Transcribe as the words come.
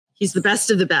He's the best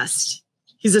of the best.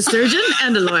 He's a surgeon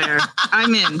and a lawyer.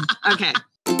 I'm in. Okay.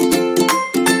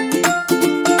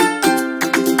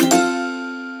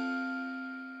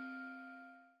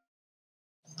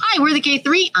 Hi, we're the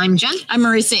K3. I'm Jen. I'm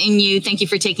Marissa and you. Thank you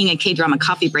for taking a K-drama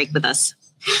coffee break with us.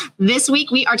 This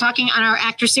week, we are talking on our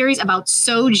actor series about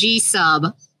So-ji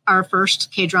Sub, our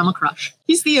first K-drama crush.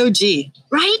 He's the OG.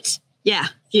 Right? Yeah,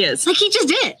 he is. Like, he just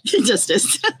did. He just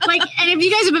is. Like, and if you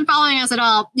guys have been following us at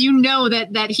all, you know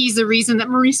that he's the reason that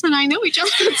Marissa and I know each other.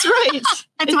 That's right.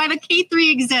 That's why the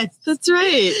K3 exists. That's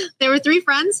right. There were three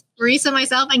friends, Marissa,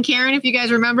 myself, and Karen. If you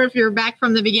guys remember, if you're back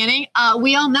from the beginning,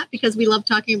 we all met because we love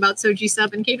talking about So-ji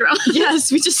Sub and K-drama.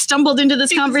 Yes, we just stumbled into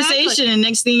this conversation, and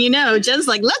next thing you know, Jen's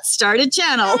like, let's start a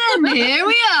channel. And here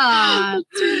we are.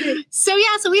 That's right. So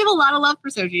we have a lot of love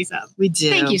for So-ji Sub. We do.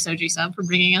 Thank you, So-ji Sub, for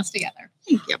bringing us together.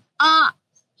 Thank you.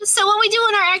 So when we do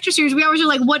in our actor series, we always are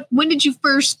like, when did you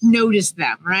first notice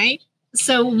them, right?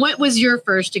 So what was your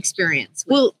first experience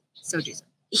with So-ji Sub?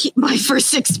 My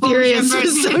first experience with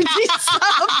So-ji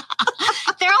Sub.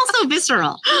 They're also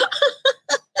visceral.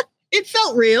 It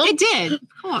felt real. It did, of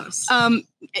course.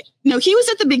 No, he was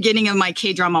at the beginning of my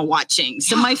K-drama watching.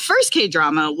 So my first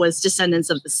K-drama was Descendants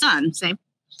of the Sun. Same.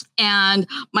 And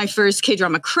my first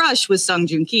K-drama crush was Sung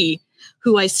Joong-ki,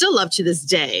 who I still love to this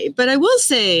day. But I will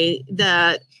say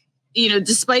that, you know,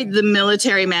 despite the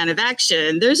military man of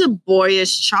action, there's a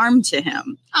boyish charm to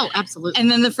him. Oh, absolutely. And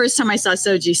then the first time I saw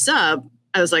So-ji Sub,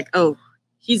 I was like, oh,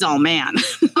 he's all man.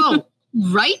 Oh,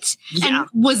 right? Yeah. And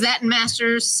was that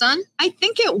Master's Son? I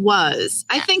think it was.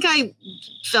 Yeah. I think I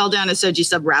fell down a So-ji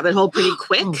Sub rabbit hole pretty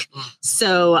quick.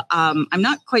 So I'm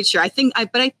not quite sure.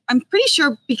 I'm pretty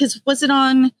sure because was it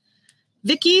on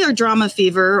Viki or Drama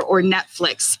Fever or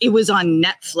Netflix? It was on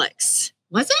Netflix.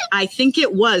 Was it? I think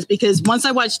it was because once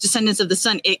I watched Descendants of the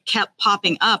Sun, it kept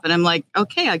popping up and I'm like,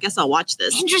 okay, I guess I'll watch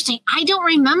this. Interesting. I don't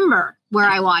remember where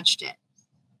I watched it.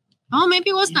 Oh, maybe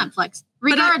it was Netflix.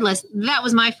 Regardless, that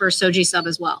was my first So-ji Sub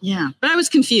as well. Yeah, but I was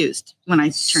confused when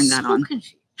I turned that on.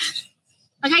 Confused.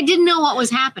 Like I didn't know what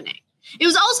was happening. It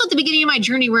was also at the beginning of my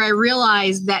journey where I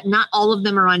realized that not all of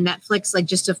them are on Netflix, like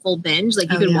just a full binge.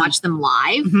 Like you could watch them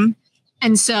live. Mm-hmm.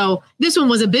 And so this one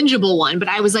was a bingeable one, but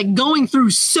I was like going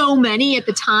through so many at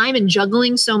the time and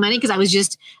juggling so many because I was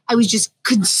just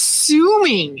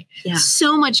consuming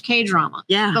so much K-drama.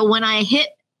 Yeah. But when I hit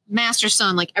Master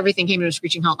Son, like everything came to a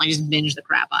screeching halt and I just binged the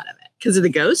crap out of it. Because of the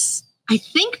ghosts? I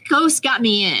think ghosts got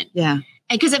me in. Yeah.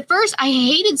 And because at first I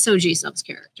hated So-ji Sub's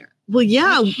character. Well,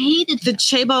 yeah. I hated the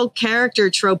chaebol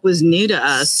character trope was new to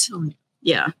us. So new.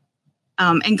 Yeah.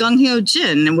 And Gung Hyo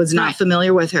Jin was not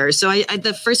familiar with her. So I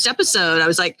the first episode, I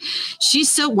was like,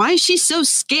 why is she so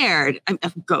scared?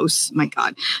 Ghosts, my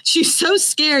God. She's so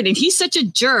scared and he's such a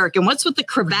jerk. And what's with the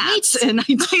cravats? Right. And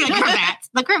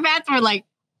the cravats were like,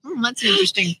 that's an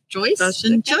interesting choice.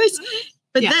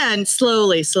 But then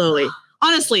slowly,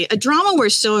 honestly, a drama where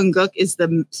So and Gook is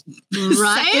the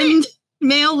second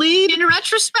male lead. In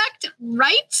retrospect,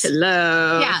 right?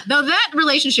 Hello. Yeah, though that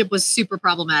relationship was super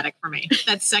problematic for me.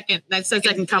 That second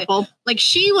couple. Like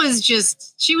she was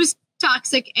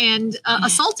toxic and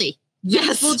salty.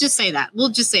 Yes. We'll just say that.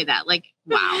 Like,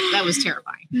 wow, that was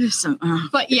terrifying.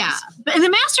 But yeah, and the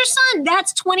Master Son,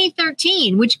 that's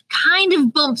 2013, which kind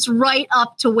of bumps right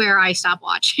up to where I stopped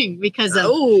watching because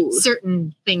of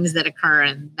certain things that occur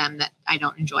in them that I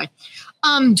don't enjoy.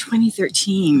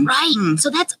 2013. Right.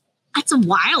 So that's a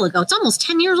while ago. It's almost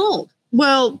 10 years old.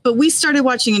 Well, but we started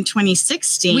watching in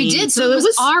 2016. We did. So it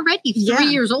was already 3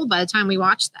 years old by the time we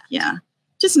watched that. Yeah.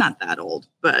 Just not that old,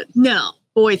 but no.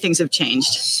 Boy, things have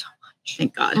changed. So much.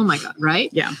 Thank God. Oh my God. Right?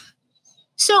 Yeah.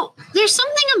 So there's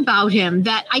something about him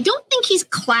that I don't think he's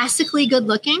classically good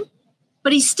looking,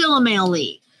 but he's still a male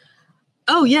lead.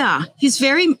 Oh, yeah. He's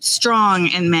very strong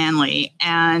and manly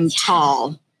and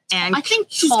tall. And I think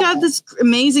he's got this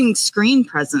amazing screen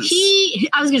presence.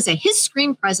 I was going to say his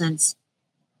screen presence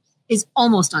is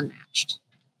almost unmatched.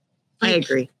 Like, I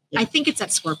agree. Yeah. I think it's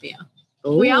that Scorpio.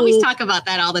 Ooh. We always talk about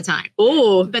that all the time.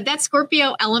 Oh, but that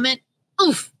Scorpio element,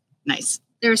 oof. Nice.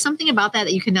 There's something about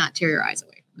that you cannot tear your eyes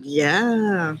away from.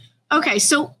 Yeah. Okay.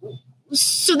 So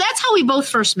that's how we both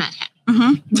first met him.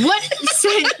 Mm-hmm.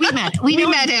 We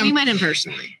met him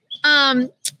personally.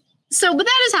 But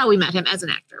that is how we met him as an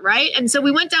actor, right? And so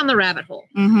we went down the rabbit hole.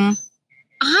 Mm-hmm.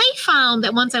 I found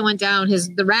that once I went down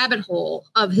the rabbit hole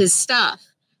of his stuff,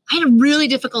 I had a really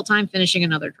difficult time finishing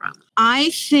another drama.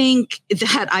 I think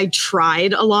that I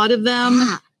tried a lot of them.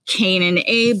 Yeah. Cain and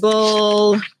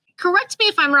Abel. Correct me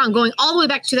if I'm wrong, going all the way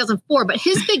back to 2004, but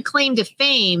his big claim to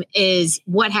fame is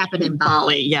What Happened in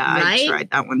Bali. Yeah, right? I tried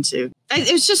that one too.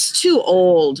 It was just too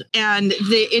old. And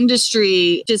the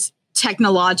industry just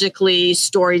technologically,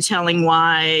 storytelling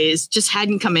wise, just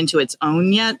hadn't come into its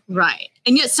own yet. Right.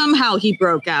 And yet somehow he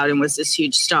broke out and was this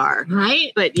huge star.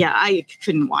 Right. But yeah, I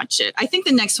couldn't watch it. I think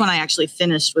the next one I actually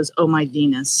finished was Oh My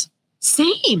Venus.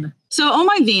 Same. So Oh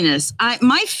My Venus,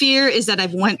 my fear is that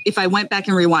if I went back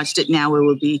and rewatched it now, it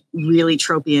would be really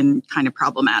tropey and kind of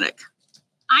problematic.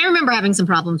 I remember having some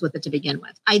problems with it to begin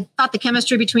with. I thought the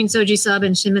chemistry between Soji Sub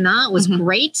and Shimina was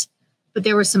great, but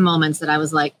there were some moments that I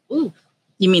was like, ooh.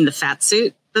 You mean the fat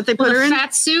suit that they put her in? The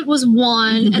fat suit was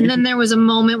one. And then there was a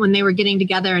moment when they were getting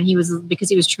together and because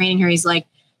he was training her, he's like,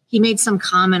 he made some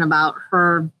comment about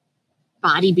her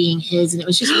body being his. And it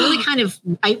was just really kind of,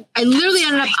 I literally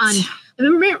ended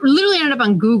up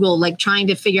on Google, like trying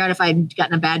to figure out if I'd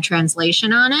gotten a bad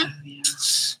translation on it. Oh, yeah.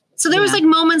 So there was like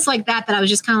moments like that I was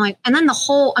just kind of like, and then the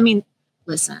whole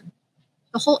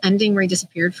ending where he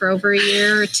disappeared for over a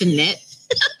year to knit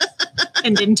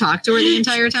and didn't talk to her the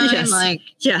entire time.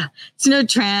 Yes. It's no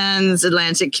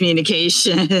transatlantic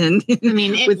communication. I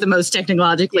mean, with the most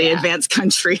technologically advanced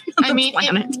country on the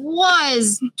planet. It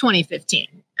was 2015.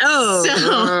 Oh,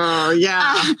 so,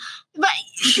 yeah. But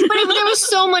there was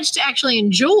so much to actually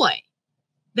enjoy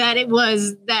that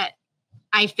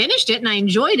I finished it and I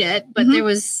enjoyed it, but there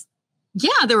was.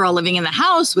 Yeah, they were all living in the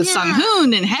house with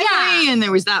Sung-hoon and Henry, and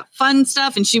there was that fun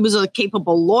stuff, and she was a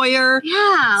capable lawyer.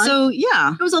 Yeah. So,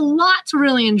 yeah. There was a lot to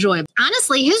really enjoy.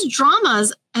 Honestly, his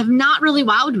dramas have not really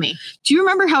wowed me. Do you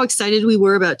remember how excited we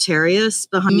were about Terius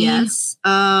behind me? Yes.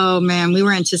 Oh, man, we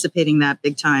were anticipating that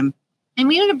big time. And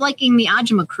we ended up liking the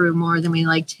Ajima crew more than we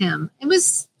liked him.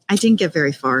 I didn't get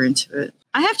very far into it.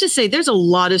 I have to say, there's a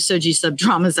lot of Soji Sub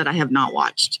dramas that I have not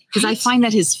watched, because I find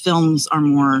that his films are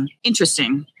more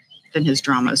interesting than his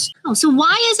dramas. Oh, so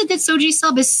why is it that Soji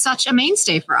Sub is such a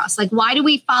mainstay for us? Like, why do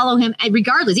we follow him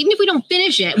regardless? Even if we don't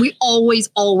finish it, we always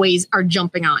are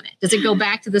jumping on it. Does it go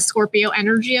back to the Scorpio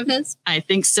energy of his? I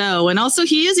think so. And also,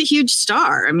 he is a huge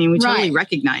star. I mean, we totally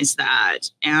recognize that.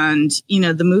 And,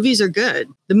 the movies are good.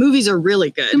 The movies are really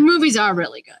good. The movies are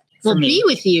really good. Well, Be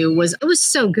With You was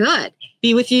so good.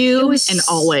 Be With You and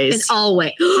Always. And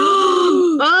Always.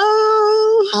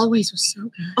 Oh, Always was so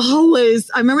good. Always.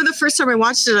 I remember the first time I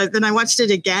watched it, then I watched it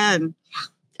again.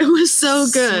 It was so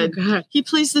good. So good. He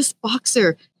plays this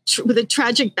boxer with a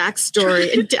tragic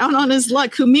backstory and down on his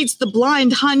luck who meets the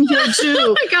blind Han Hyo-ju.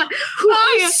 Oh my God. Who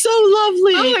is so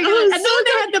lovely. Oh my God. And then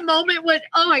they had the moment when,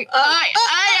 oh my God.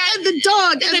 And the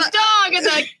dog. And the dog and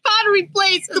the pottery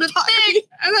place and the thing.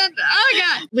 And then, oh my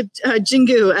God. With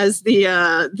Jingu as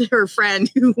her friend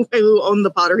who owned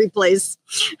the pottery place.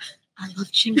 I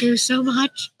love Jingu so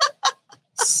much.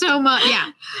 So much. Yeah.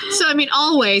 So, I mean,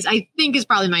 Always, I think, is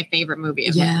probably my favorite movie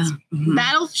of his. Mm-hmm.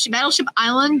 Battleship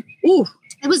Island. Ooh.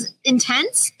 It was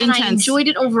intense. And I enjoyed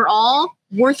it overall.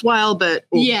 Worthwhile, but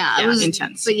it was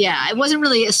intense. But yeah, it wasn't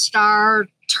really a star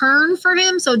turn for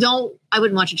him. So I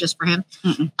wouldn't watch it just for him.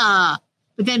 But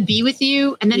then Be With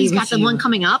You. And then he's got the one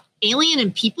coming up, Alien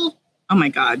and People. Oh my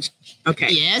God. Okay.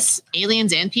 Yes.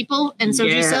 Aliens and People. And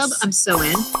Soji Sub. I'm so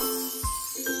in.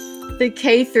 The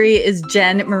KThree is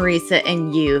Jen, Marisa,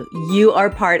 and you. You are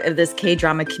part of this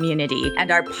K-drama community. And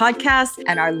our podcast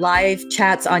and our live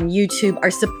chats on YouTube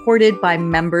are supported by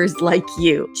members like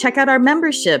you. Check out our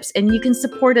memberships, and you can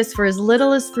support us for as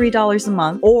little as $3 a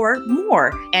month or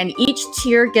more. And each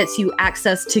tier gets you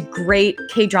access to great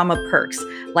K-drama perks,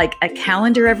 like a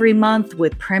calendar every month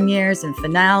with premieres and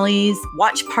finales,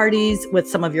 watch parties with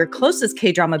some of your closest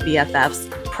K-drama BFFs,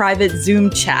 private Zoom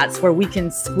chats where we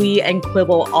can squee and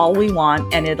quibble all we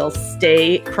want and it'll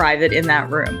stay private in that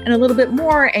room, and a little bit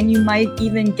more, and you might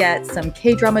even get some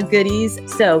Kdrama goodies.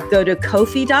 So go to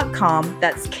Ko-fi.com,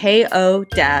 that's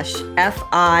ko-fi.com/the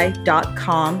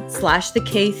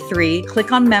K3,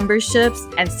 click on memberships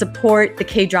and support the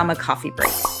Kdrama Coffee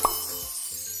Break.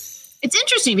 It's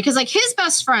interesting because like his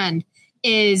best friend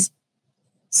is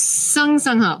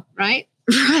Sung-ho, right?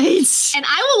 Right. And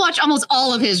I will watch almost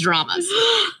all of his dramas.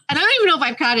 And I don't even know if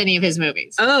I've caught any of his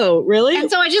movies. Oh, really?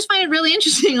 And so I just find it really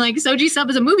interesting. Like Soji Sub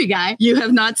is a movie guy. You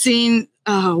have not seen,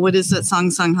 what is that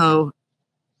Sung-ho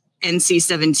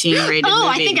NC-17 rated movie?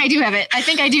 I think I do have it. I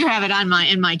think I do have it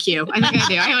in my queue. I think I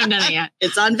do. I haven't done it yet.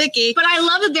 It's on Viki. But I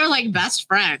love that they're like best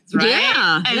friends, right?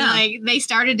 Yeah. And like they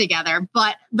started together.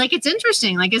 But like it's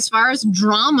interesting. Like as far as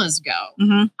dramas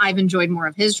go, I've enjoyed more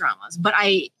of his dramas. But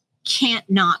I can't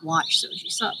not watch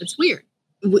Soji Sub. It's weird.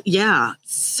 Yeah.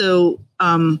 So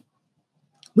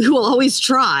we will always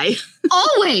try.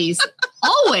 Always.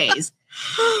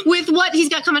 With what he's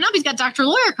got coming up, he's got Dr.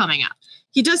 Lawyer coming up.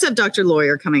 He does have Dr.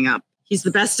 Lawyer coming up. He's the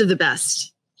best of the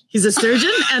best. He's a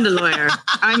surgeon and a lawyer.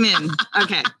 I'm in.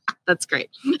 Okay. That's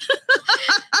great.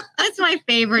 That's my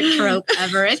favorite trope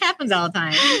ever. It happens all the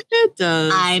time. It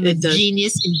does. I'm a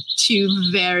genius in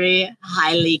 2 very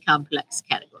highly complex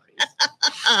categories. But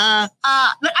I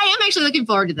am actually looking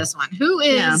forward to this one.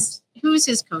 Who's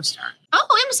his co-star?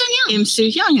 Oh, Im So-young. Im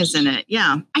So-young is in it.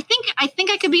 Yeah. I think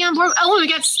I could be on board. Oh, we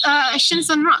got Shin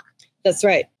Sun-rock. That's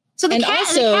right. So the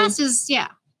cast is,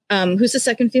 who's the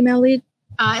second female lead?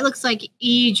 It looks like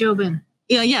Lee Jo-bin.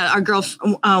 Yeah. Our girl,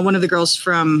 one of the girls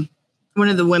from, one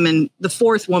of the women, the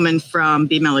 4th woman from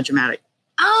Be Melodramatic.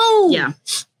 Oh. Yeah.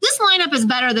 This lineup is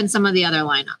better than some of the other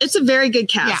lineups. It's a very good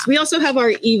cast. Yeah. We also have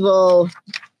our evil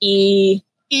Lee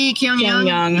Kyung-young.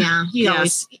 Young. Yeah,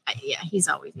 he's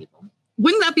always evil.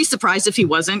 Wouldn't that be surprised if he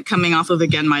wasn't coming off of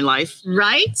Again My Life?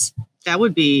 Right? That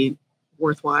would be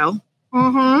worthwhile.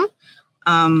 Mm-hmm.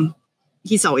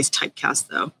 He's always typecast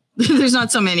though. There's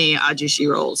not so many Ajushi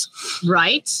roles.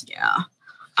 Right? Yeah.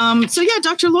 So yeah,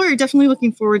 Dr. Lawyer, definitely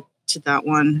looking forward to that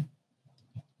one.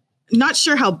 Not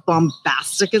sure how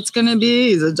bombastic it's going to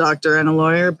be. He's a doctor and a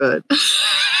lawyer, but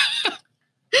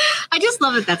I just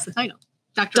love it. That's the title.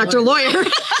 Dr. Lawyer.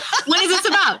 What is this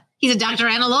about? He's a doctor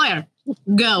and a lawyer.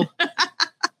 Go. Okay.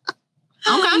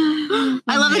 I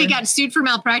love that he got sued for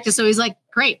malpractice. So he's like,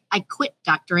 great, I quit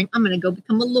doctoring. I'm going to go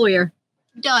become a lawyer.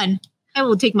 Done. I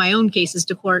will take my own cases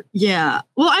to court. Yeah.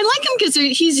 Well, I like him because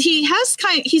he's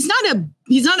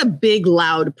not a big,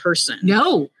 loud person.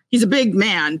 No. He's a big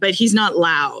man, but he's not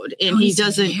loud. And he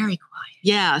doesn't. Very quiet.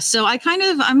 Yeah. So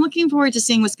I'm looking forward to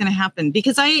seeing what's going to happen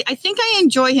because I think I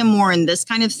enjoy him more in this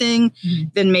kind of thing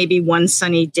than maybe One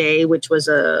Sunny Day, which was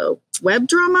a web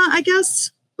drama, I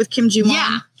guess, with Kim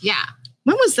Ji-won. Yeah.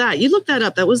 When was that? You looked that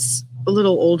up. That was a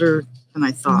little older than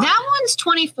I thought. That one's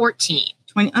 2014.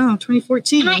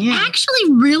 2014. And I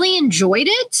actually really enjoyed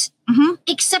it,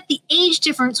 except the age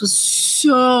difference was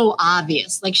so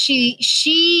obvious. Like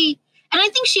she, and I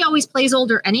think she always plays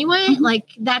older anyway. Like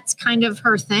that's kind of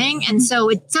her thing. And so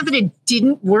it's not that it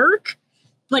didn't work,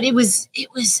 but it was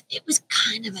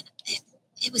kind of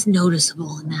it was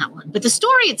noticeable in that one. But the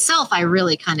story itself, I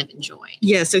really kind of enjoyed.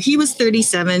 Yeah. So he was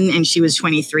 37 and she was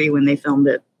 23 when they filmed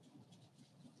it.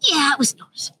 Yeah, it was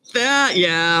noticeable.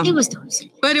 Yeah. It was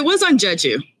noticeable. But it was on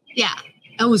Jeju. Yeah.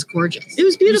 It was gorgeous. It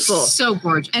was beautiful. It was so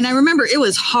gorgeous. And I remember it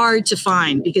was hard to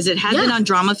find because it had been on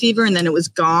Drama Fever and then it was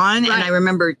gone. Right. And I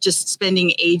remember just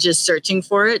spending ages searching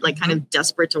for it, like kind of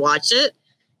desperate to watch it.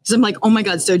 Because I'm like, oh my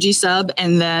God, Soji Sub.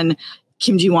 And then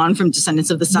Kim Ji-won from Descendants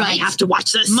of the Sun. Right. I have to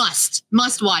watch this.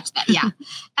 Must watch that. Yeah.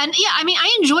 And yeah, I mean,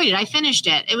 I enjoyed it. I finished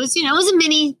it. It was, it was a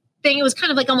mini thing. It was kind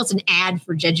of like almost an ad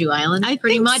for Jeju Island.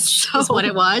 Pretty much is what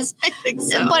it was. I think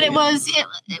so. But it was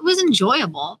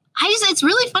enjoyable. It's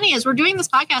really funny as we're doing this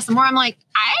podcast, the more I'm like,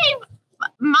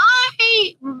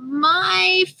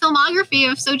 my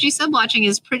filmography of Soji Sub watching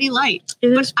is pretty light.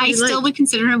 But I still would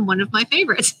consider him one of my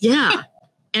favorites. Yeah.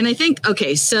 And I think,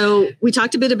 okay, so we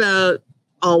talked a bit about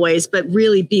Always, but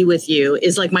really Be With You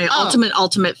is like my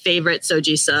ultimate favorite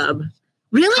Soji Sub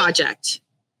project.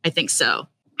 I think so.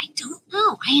 I don't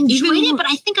know. I enjoyed it, but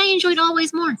I think I enjoyed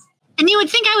Always more. And you would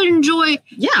think I would enjoy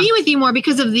Be With You more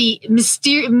because of the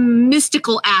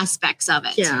mystical aspects of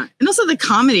it. Yeah. And also the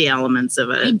comedy elements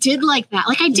of it. I did like that.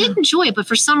 Like I did enjoy it, but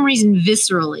for some reason,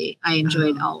 viscerally, I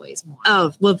enjoyed Always more.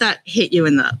 Oh, well, that hit you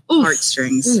in the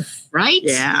heartstrings. Oof, right?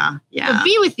 Yeah. Yeah. But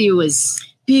Be With You was...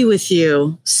 Be With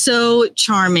You. So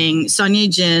charming. Son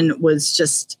Ye-jin was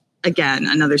just... Again,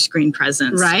 another screen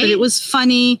presence. Right. But it was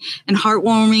funny and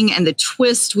heartwarming. And the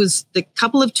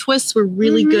couple of twists were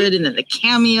really good. And then the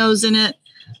cameos in it.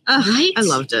 Right. I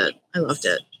loved it.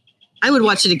 I would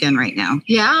watch it again right now.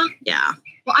 Yeah. Yeah.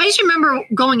 Well, I just remember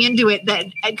going into it that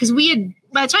because we had,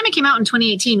 by the time it came out in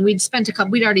 2018, we'd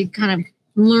already kind of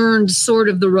learned sort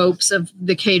of the ropes of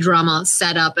the K-drama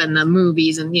setup and the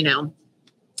movies and,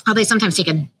 how they sometimes take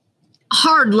a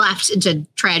hard left into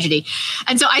tragedy.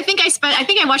 And so I think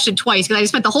I watched it twice because I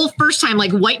spent the whole first time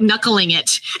like white knuckling it.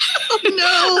 Oh,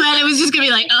 no. And then it was just going to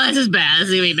be like, oh, this is bad. This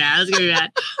is going to be bad. This is going to be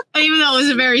bad. And even though it was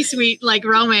a very sweet like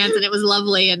romance and it was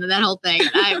lovely and that whole thing.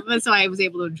 So I was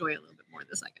able to enjoy it a little bit more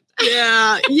the second time.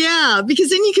 Yeah.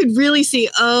 Because then you could really see,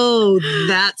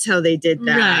 that's how they did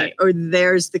that. Right. Or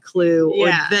there's the clue.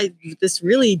 Yeah. Or this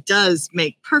really does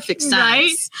make perfect sense.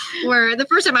 Right? Where the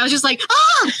first time I was just like,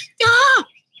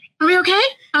 are we okay?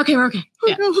 Okay, we're okay.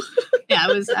 Yeah, yeah.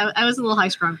 I was a little high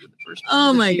strung for the first.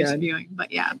 Oh my God! Viewing,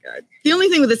 but yeah. The only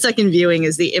thing with the second viewing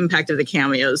is the impact of the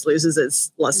cameos loses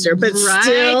its luster. But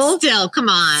still, come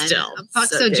on. Park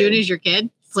Seo-joon is your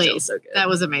kid. Please, so good. That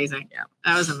was amazing. Yeah,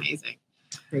 that was amazing.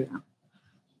 Yeah.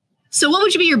 So, what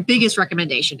would be your biggest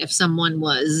recommendation if someone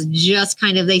was just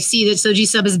kind of they see that Soji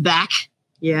Sub is back?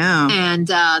 Yeah, and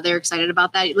they're excited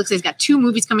about that. It looks like he's got 2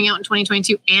 movies coming out in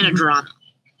 2022 and a drama.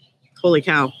 Holy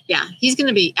cow. Yeah, he's going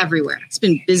to be everywhere. He's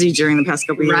been busy during the past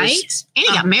couple of years. Right? And he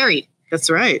got married. That's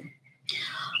right.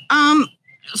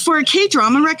 For a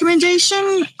K-drama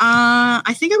recommendation,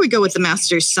 I think I would go with The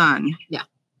Master's Son. Yeah.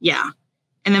 Yeah.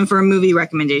 And then for a movie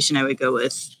recommendation, I would go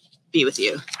with Be With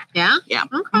You. Yeah? Yeah.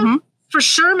 Okay. Mm-hmm. For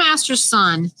sure, Master's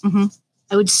Son. Mm-hmm.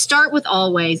 I would start with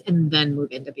Always and then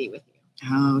move into Be With You.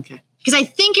 Oh, okay. Because I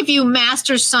think if you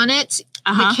Master's Son it,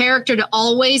 the character to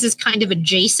Always is kind of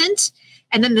adjacent.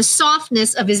 And then the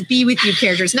softness of his Be With You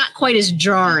character is not quite as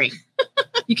jarring.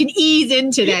 You can ease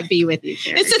into that Be With You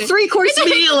character. It's a 3-course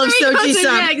meal of soji sub.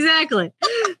 Yeah, exactly.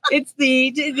 It's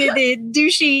the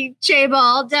douchey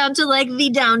chaebol down to like the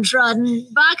downtrodden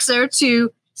boxer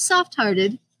to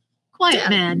soft-hearted, quiet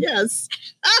man. Yes.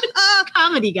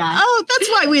 Comedy guy. Oh, that's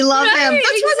why we love him.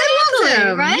 That's why we love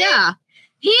him. Right? Yeah.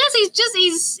 He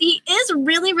is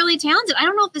really, really talented. I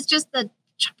don't know if it's just the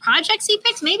projects he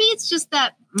picks. Maybe it's just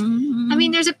that, I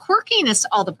mean, there's a quirkiness to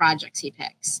all the projects he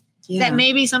picks. Yeah. That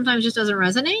maybe sometimes just doesn't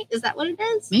resonate. Is that what it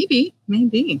is? Maybe.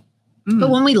 But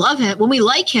when we love him, when we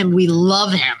like him, we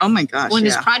love him. Oh my gosh. When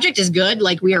his project is good,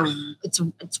 like it's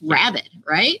rabid,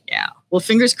 right? Yeah. Well,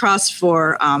 fingers crossed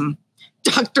for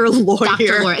Dr. Lawyer.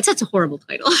 Dr. Lawyer. It's such a horrible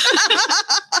title.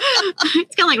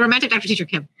 It's kind of like Romantic Dr. Teacher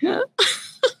Kim.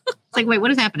 It's like, wait,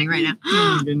 what is happening right now?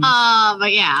 Oh,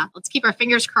 but yeah, let's keep our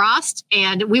fingers crossed.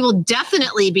 And we will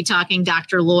definitely be talking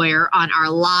Dr. Lawyer on our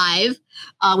live,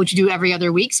 which we do every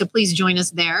other week. So please join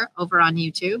us there over on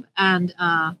YouTube. And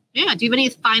yeah, do you have any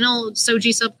final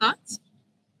soji sub thoughts?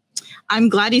 I'm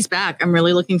glad he's back. I'm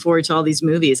really looking forward to all these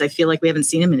movies. I feel like we haven't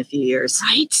seen him in a few years.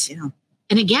 Right. Yeah.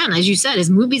 And again, as you said, his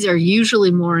movies are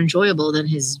usually more enjoyable than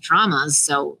his dramas.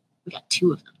 So we got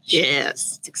 2 of them.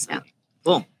 Yes. It's exciting. Yeah.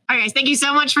 Cool. All right, guys, thank you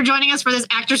so much for joining us for this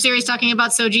actor series talking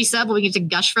about Soji Sub. We get to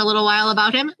gush for a little while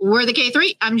about him. We're the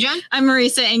K3. I'm Jen. I'm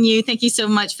Marisa, and you. Thank you so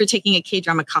much for taking a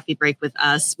K-drama coffee break with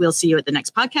us. We'll see you at the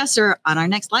next podcast or on our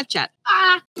next live chat.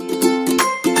 Bye.